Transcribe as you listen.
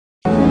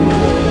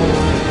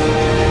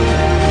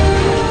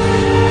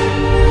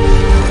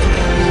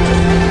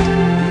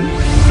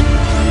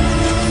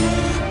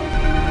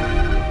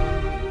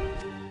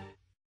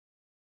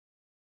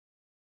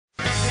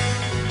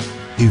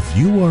If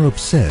you are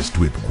obsessed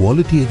with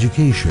quality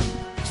education,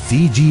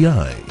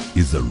 CGI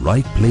is the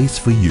right place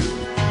for you.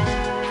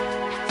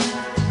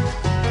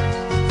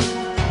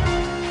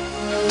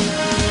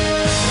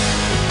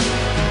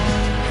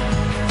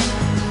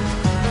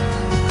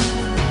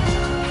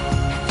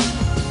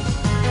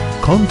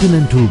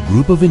 Continental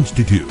Group of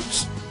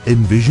Institutes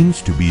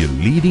envisions to be a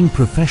leading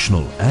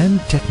professional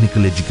and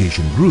technical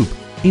education group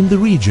in the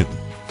region,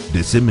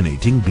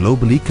 disseminating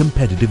globally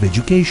competitive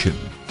education,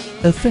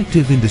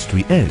 effective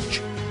industry edge,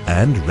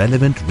 and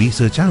relevant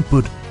research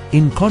output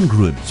in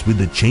congruence with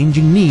the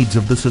changing needs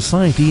of the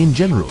society in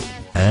general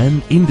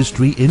and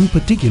industry in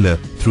particular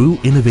through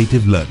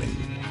innovative learning.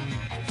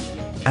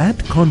 At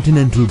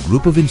Continental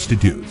Group of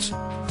Institutes,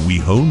 we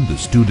hone the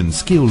student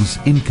skills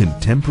in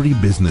contemporary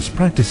business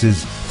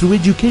practices through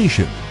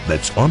education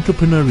that's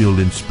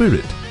entrepreneurial in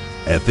spirit,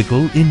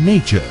 ethical in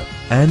nature,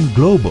 and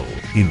global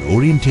in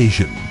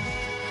orientation.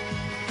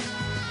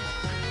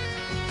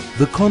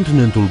 The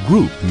Continental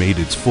Group made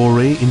its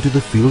foray into the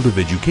field of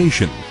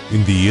education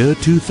in the year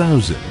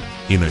 2000.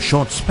 In a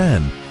short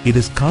span, it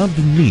has carved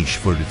a niche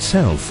for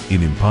itself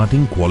in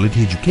imparting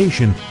quality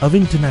education of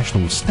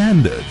international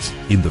standards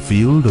in the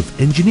field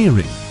of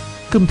engineering,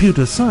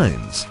 computer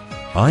science,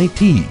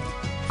 IT,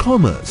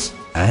 commerce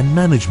and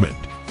management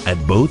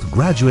at both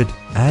graduate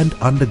and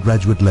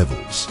undergraduate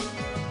levels.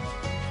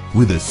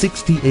 With a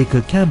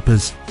 60-acre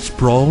campus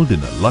sprawled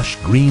in a lush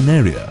green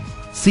area,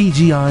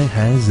 CGI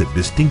has a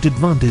distinct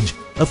advantage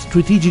of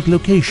strategic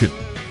location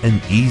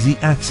and easy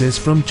access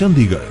from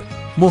Chandigarh,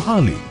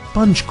 Mohali,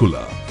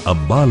 Panchkula,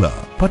 Ambala,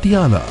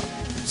 Patiala,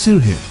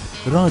 Sirhind,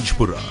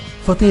 Rajpura,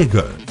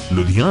 Fatehgarh,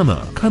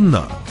 Ludhiana,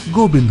 Khanna,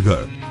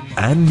 Gobindgarh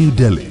and New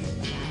Delhi.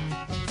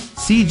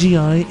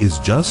 CGI is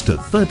just a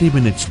 30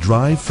 minutes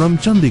drive from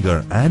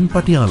Chandigarh and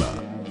Patiala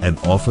and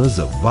offers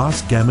a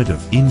vast gamut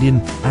of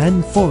Indian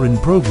and foreign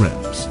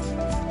programs.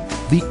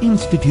 The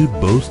institute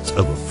boasts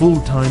of a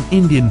full-time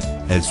Indian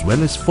as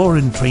well as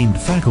foreign trained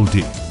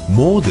faculty.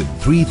 More than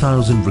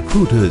 3,000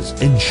 recruiters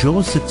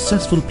ensure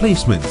successful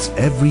placements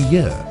every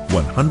year,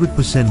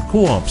 100%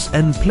 co-ops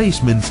and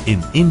placements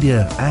in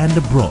India and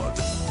abroad.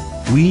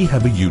 We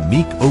have a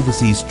unique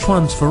overseas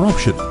transfer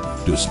option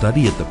to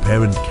study at the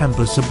parent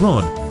campus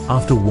abroad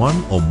after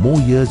 1 or more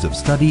years of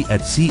study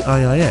at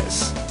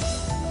CIIS.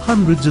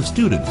 Hundreds of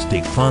students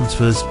take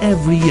transfers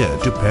every year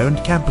to parent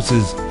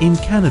campuses in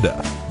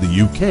Canada,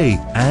 the UK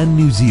and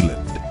New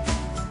Zealand.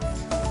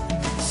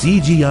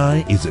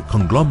 CGI is a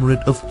conglomerate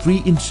of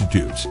 3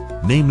 institutes,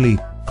 namely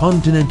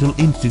Continental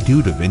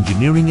Institute of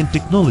Engineering and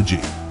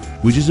Technology,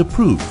 which is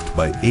approved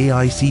by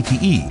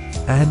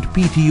AICTE and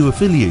PTU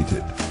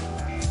affiliated,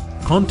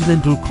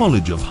 Continental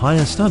College of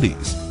Higher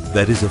Studies,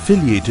 that is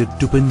affiliated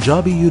to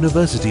Punjabi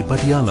University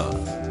Patiala,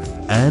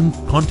 and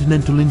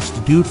Continental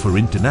Institute for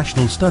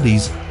International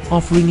Studies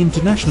offering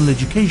international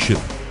education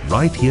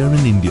right here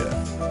in India.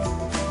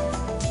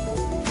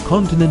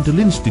 Continental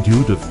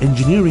Institute of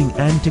Engineering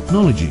and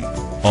Technology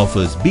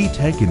offers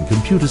B.Tech in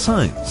Computer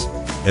Science,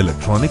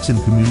 Electronics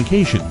and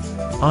Communication,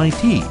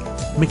 IT,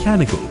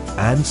 Mechanical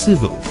and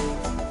Civil,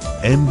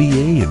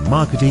 MBA in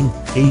Marketing,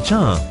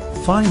 HR,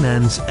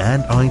 Finance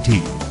and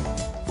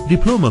IT.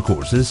 Diploma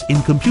courses in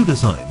Computer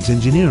Science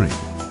Engineering,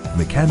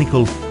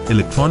 Mechanical,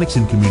 Electronics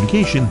and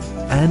Communication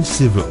and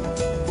Civil.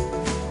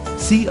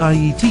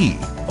 CIET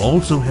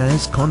also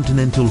has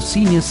Continental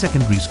Senior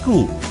Secondary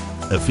School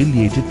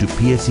affiliated to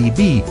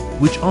PSEB,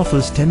 which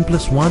offers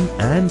 10+1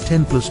 and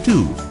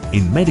 10+2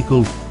 in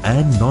medical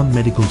and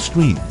non-medical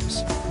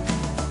streams.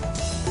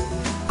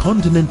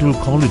 Continental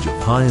College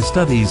of Higher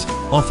Studies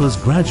offers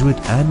graduate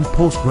and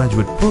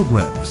postgraduate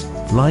programs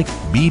like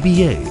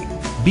BBA,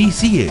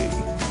 BCA,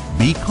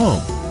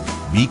 BCom,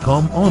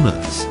 BCom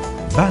Honours,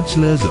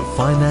 Bachelors of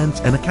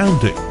Finance and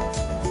Accounting,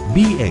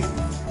 BA,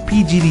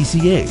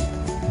 PGDCA,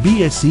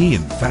 BSc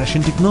in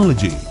Fashion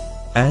Technology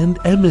and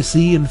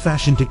MSc in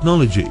Fashion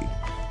Technology.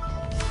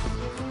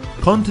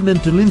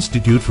 Continental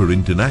Institute for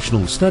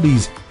International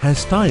Studies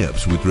has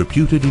tie-ups with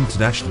reputed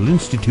international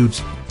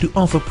institutes to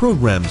offer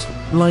programs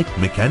like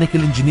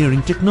Mechanical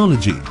Engineering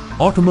Technology,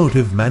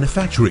 Automotive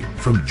Manufacturing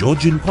from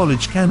Georgian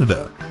College,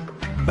 Canada,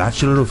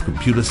 Bachelor of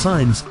Computer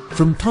Science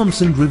from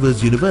Thomson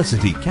Rivers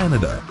University,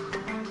 Canada,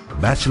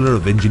 Bachelor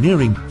of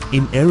Engineering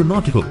in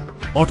Aeronautical,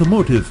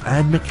 Automotive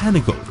and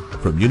Mechanical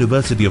from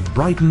University of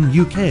Brighton,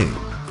 UK,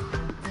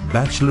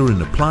 Bachelor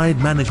in Applied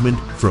Management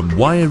from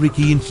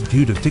Wairiki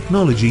Institute of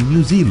Technology,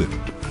 New Zealand.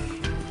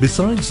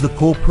 Besides the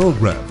core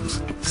programs,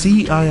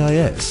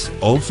 CIIS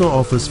also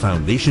offers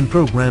foundation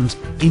programs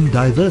in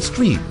diverse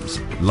streams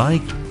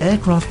like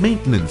Aircraft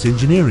Maintenance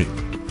Engineering,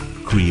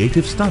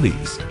 Creative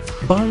Studies,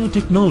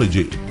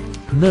 Biotechnology,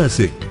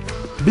 Nursing,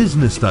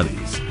 Business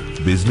Studies,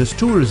 Business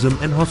Tourism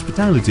and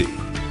Hospitality,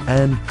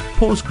 and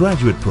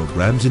postgraduate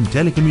programs in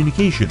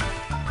Telecommunication,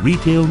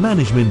 Retail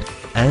Management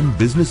and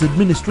Business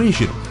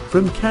Administration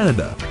from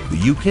Canada,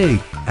 the UK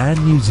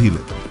and New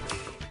Zealand.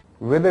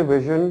 With a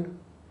vision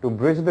to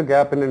bridge the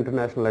gap in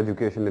international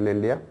education in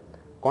India,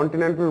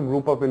 Continental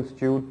Group of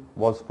Institute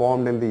was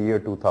formed in the year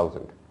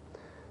 2000.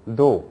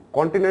 Though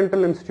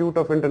Continental Institute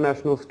of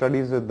International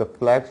Studies is the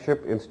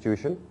flagship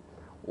institution,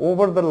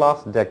 over the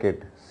last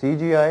decade,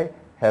 CGI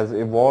has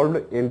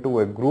evolved into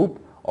a group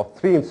of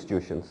 3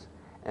 institutions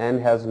and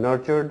has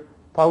nurtured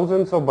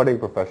thousands of budding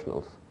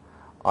professionals.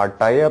 Our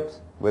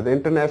tie-ups with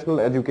international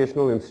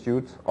educational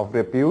institutes of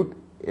repute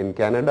in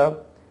Canada,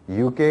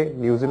 UK,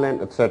 New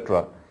Zealand,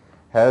 etc.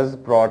 has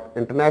brought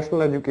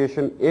international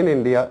education in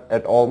India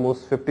at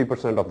almost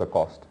 50% of the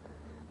cost,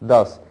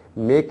 thus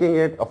making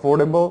it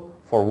affordable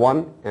for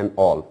one and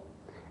all.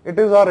 It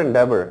is our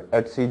endeavor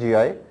at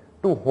CGI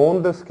to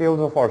hone the skills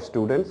of our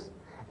students,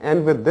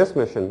 and with this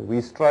mission we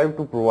strive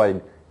to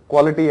provide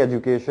quality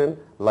education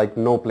like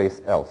no place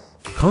else.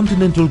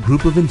 Continental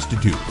Group of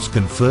Institutes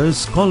confers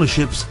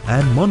scholarships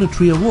and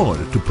monetary award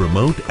to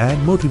promote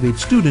and motivate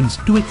students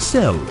to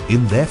excel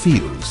in their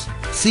fields.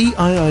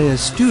 CIIS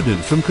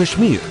student from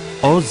Kashmir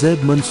or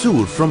Zeb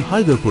Mansoor from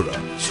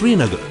Hyderpura,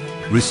 Srinagar,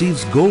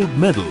 receives gold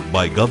medal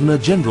by Governor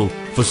General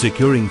for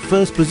securing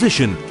first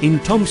position in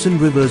Thomson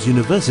Rivers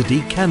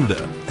University,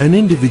 Canada. An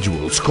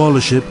individual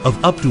scholarship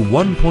of up to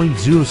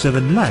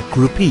 1.07 lakh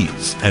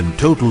rupees and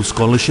total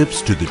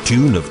scholarships to the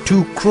tune of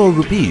 2 crore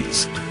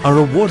rupees are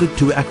awarded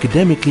to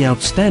academically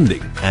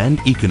outstanding and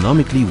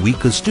economically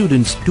weaker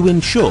students to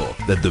ensure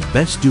that the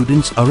best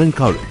students are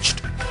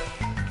encouraged.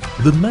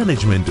 The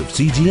management of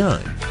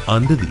CGI,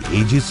 under the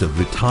aegis of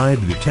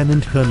retired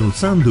Lieutenant Colonel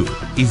Sandhu,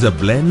 is a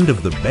blend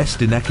of the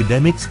best in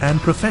academics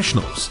and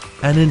professionals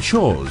and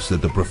ensures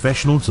that the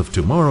professionals of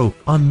tomorrow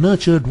are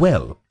nurtured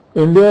well.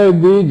 India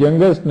is the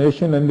youngest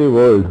nation in the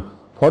world.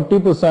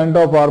 40%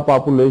 of our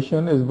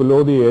population is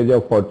below the age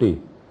of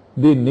 40.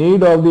 The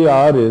need of the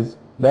hour is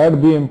that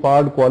we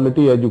impart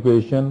quality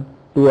education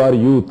to our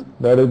youth,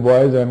 that is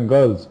boys and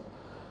girls.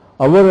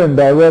 Our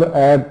endeavor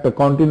at the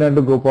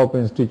Continental Group of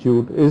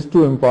Institute is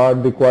to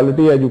impart the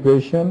quality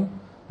education,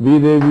 be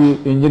they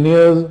be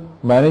engineers,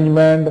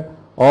 management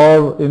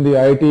or in the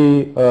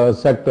IT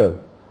sector.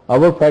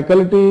 Our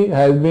faculty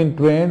has been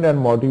trained and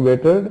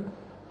motivated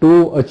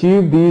to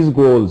achieve these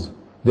goals.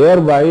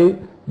 Thereby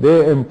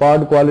they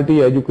impart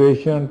quality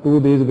education to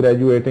these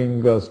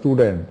graduating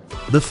students.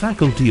 The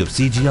faculty of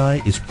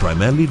CGI is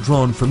primarily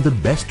drawn from the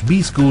best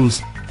B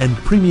schools and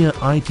premier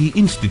IT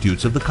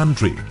institutes of the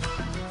country.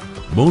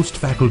 Most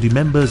faculty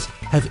members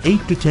have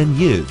 8 to 10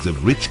 years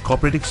of rich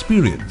corporate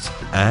experience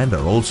and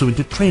are also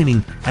into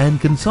training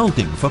and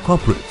consulting for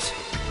corporates.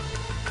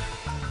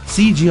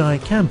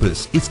 CGI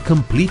campus is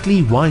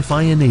completely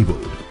Wi-Fi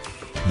enabled.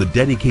 The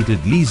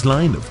dedicated lease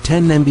line of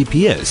 10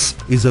 Mbps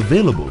is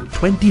available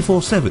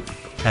 24/7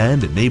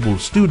 and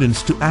enables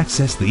students to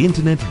access the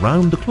internet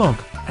round the clock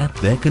at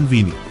their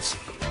convenience.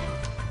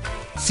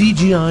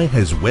 CGI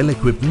has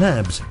well-equipped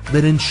labs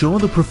that ensure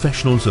the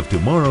professionals of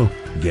tomorrow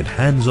get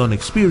hands-on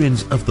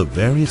experience of the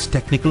various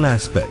technical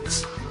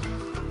aspects.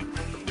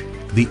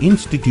 The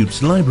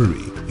Institute's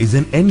library is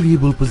an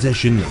enviable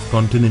possession of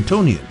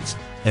Continentalians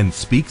and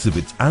speaks of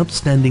its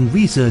outstanding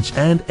research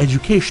and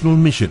educational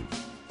mission.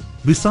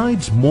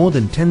 Besides more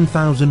than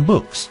 10,000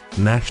 books,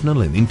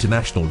 national and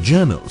international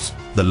journals,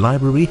 the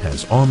library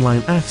has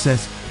online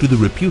access to the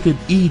reputed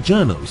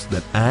e-journals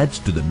that adds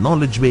to the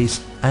knowledge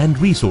base and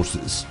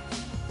resources.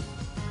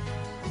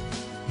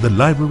 The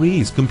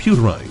library is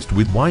computerized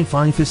with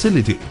Wi-Fi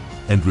facility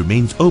and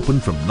remains open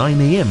from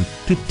 9 AM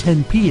to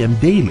 10 PM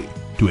daily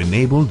to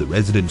enable the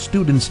resident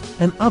students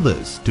and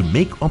others to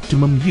make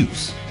optimum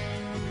use.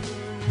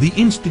 The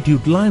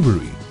Institute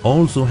Library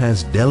also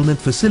has Delnet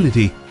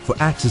facility for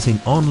accessing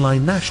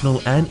online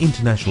national and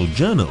international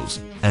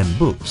journals and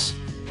books.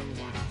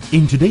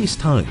 In today's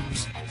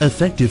times,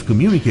 effective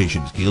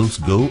communication skills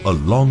go a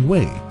long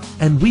way,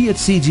 and we at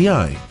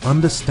CGI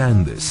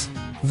understand this.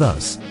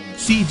 Thus,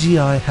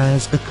 CGI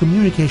has a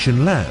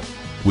communication lab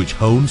which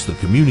hones the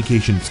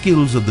communication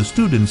skills of the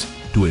students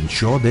to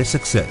ensure their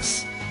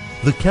success.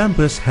 The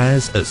campus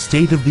has a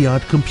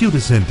state-of-the-art computer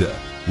center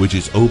which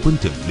is open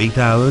till late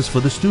hours for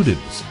the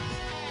students.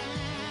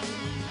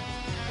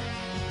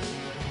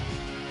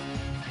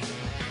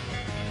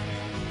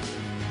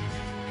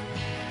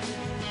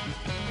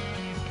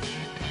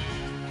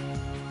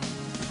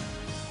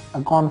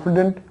 A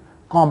confident,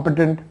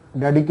 competent,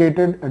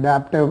 dedicated,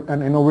 adaptive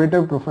and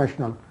innovative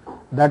professional.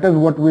 That is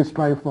what we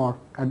strive for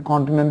at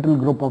Continental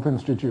Group of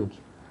Institutes.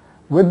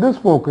 With this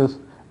focus,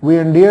 we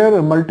endear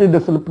a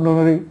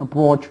multidisciplinary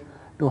approach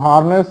to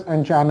harness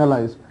and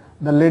channelize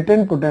the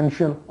latent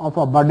potential of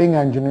our budding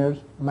engineers,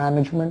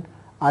 management,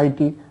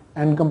 IT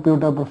and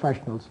computer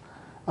professionals.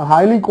 A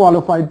highly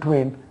qualified,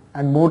 trained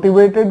and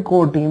motivated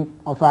core team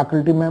of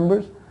faculty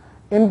members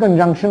in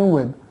conjunction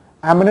with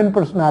eminent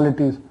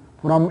personalities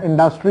from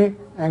industry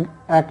and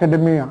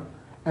academia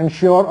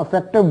ensure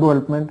effective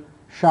development,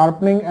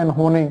 sharpening and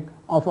honing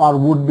of our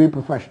would-be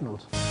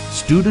professionals.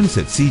 Students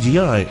at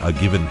CGI are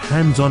given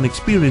hands-on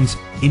experience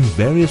in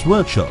various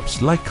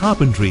workshops like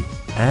carpentry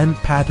and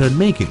pattern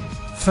making,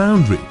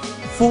 foundry,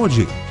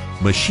 forging,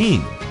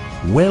 machine,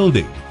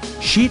 welding,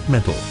 sheet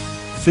metal,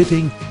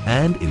 fitting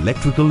and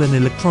electrical and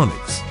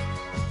electronics.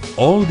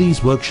 All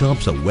these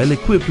workshops are well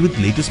equipped with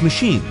latest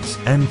machines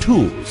and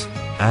tools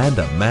and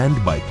are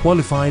manned by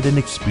qualified and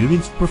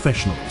experienced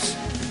professionals.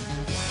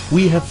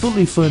 We have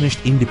fully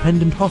furnished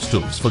independent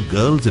hostels for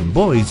girls and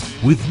boys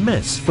with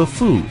mess for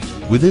food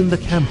within the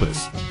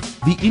campus.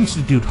 The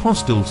institute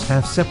hostels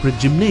have separate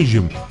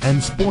gymnasium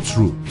and sports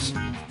rooms.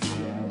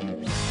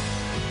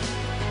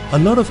 A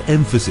lot of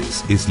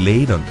emphasis is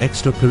laid on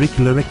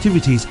extracurricular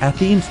activities at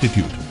the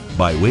institute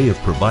by way of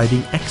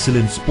providing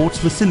excellent sports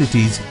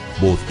facilities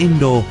both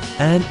indoor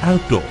and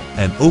outdoor.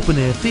 An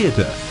open-air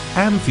theatre,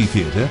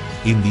 amphitheatre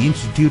in the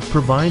institute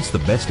provides the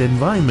best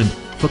environment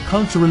for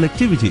cultural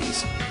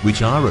activities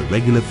which are a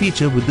regular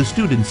feature with the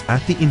students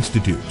at the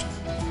institute.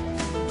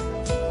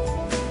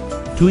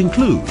 To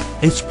include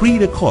esprit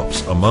de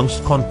corps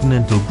amongst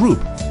Continental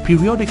Group,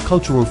 periodic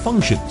cultural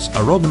functions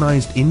are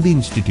organized in the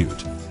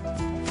institute.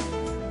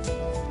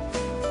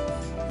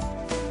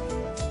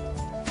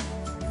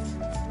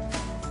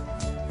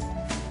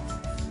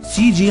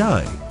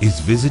 CGI is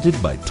visited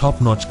by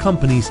top-notch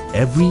companies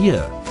every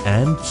year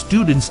and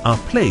students are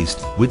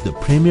placed with the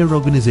premier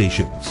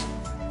organizations.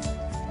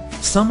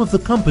 Some of the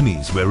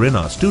companies wherein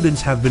our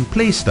students have been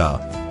placed are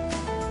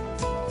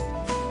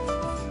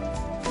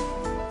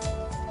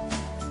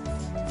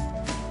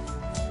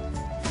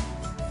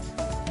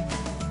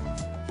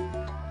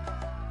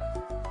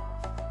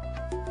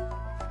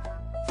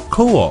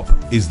Co-op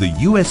is the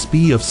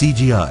USP of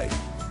CGI.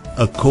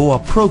 A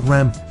co-op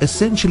program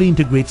essentially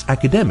integrates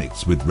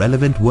academics with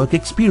relevant work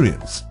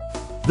experience.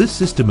 This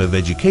system of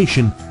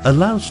education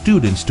allows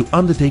students to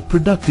undertake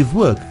productive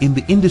work in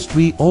the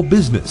industry or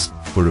business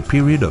for a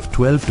period of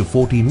 12 to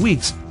 14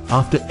 weeks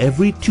after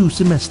every 2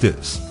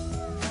 semesters.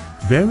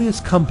 Various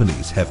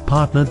companies have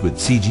partnered with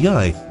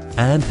CGI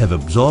and have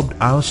absorbed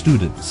our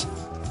students.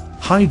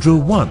 Hydro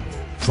One,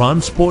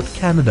 Transport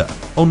Canada,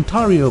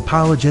 Ontario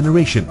Power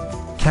Generation,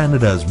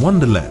 Canada's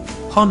Wonderland,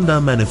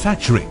 Honda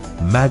Manufacturing,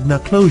 Magna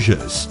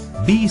Closures,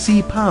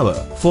 BC Power,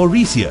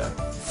 Faurecia,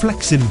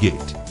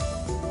 Flexingate.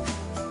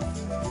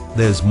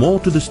 There's more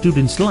to the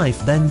student's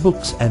life than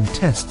books and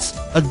tests,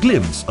 a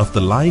glimpse of the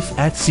life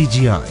at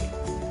CGI.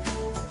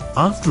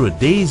 After a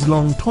day's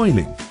long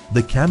toiling,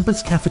 the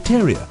campus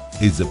cafeteria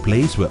is a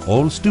place where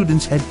all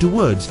students head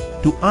towards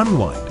to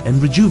unwind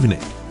and rejuvenate.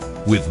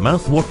 With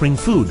mouth-watering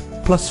food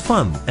plus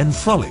fun and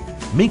frolic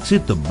makes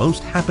it the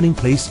most happening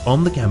place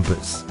on the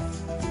campus.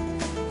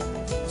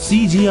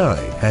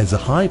 CGI has a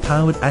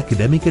high-powered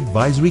academic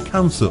advisory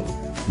council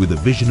with a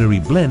visionary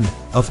blend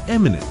of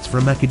eminence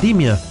from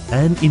academia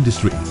and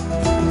industry.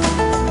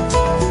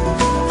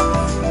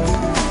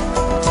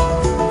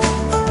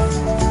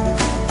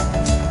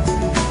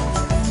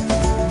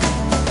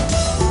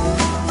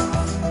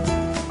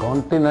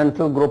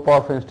 Continental Group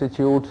of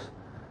Institutes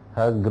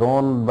has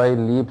grown by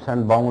leaps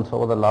and bounds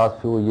over the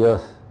last few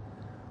years.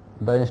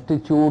 The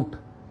institute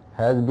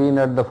has been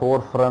at the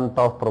forefront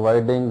of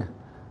providing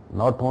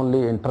not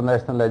only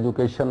international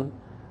education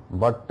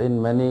but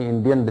in many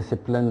Indian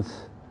disciplines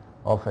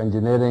of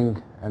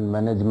engineering and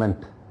management.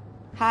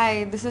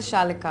 Hi, this is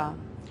Shalika.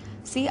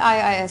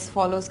 CIIS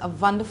follows a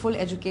wonderful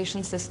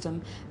education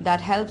system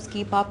that helps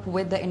keep up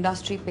with the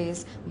industry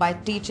pace by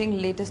teaching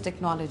latest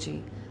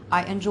technology.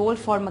 I enrolled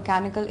for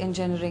Mechanical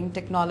Engineering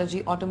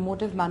Technology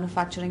Automotive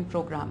Manufacturing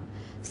program.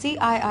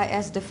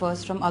 CIIS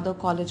differs from other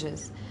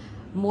colleges,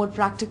 more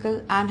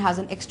practical and has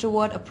an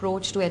extrovert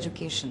approach to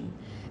education.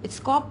 Its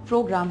COP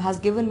program has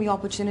given me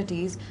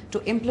opportunities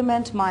to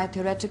implement my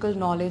theoretical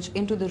knowledge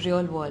into the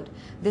real world.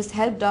 This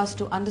helped us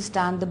to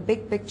understand the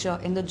big picture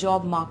in the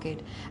job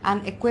market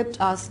and equipped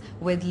us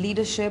with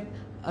leadership,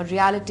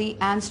 reality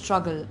and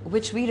struggle,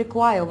 which we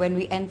require when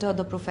we enter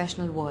the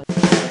professional world.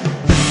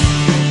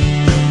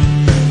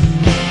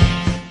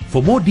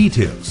 For more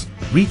details,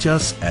 reach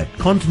us at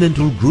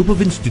Continental Group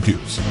of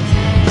Institutes.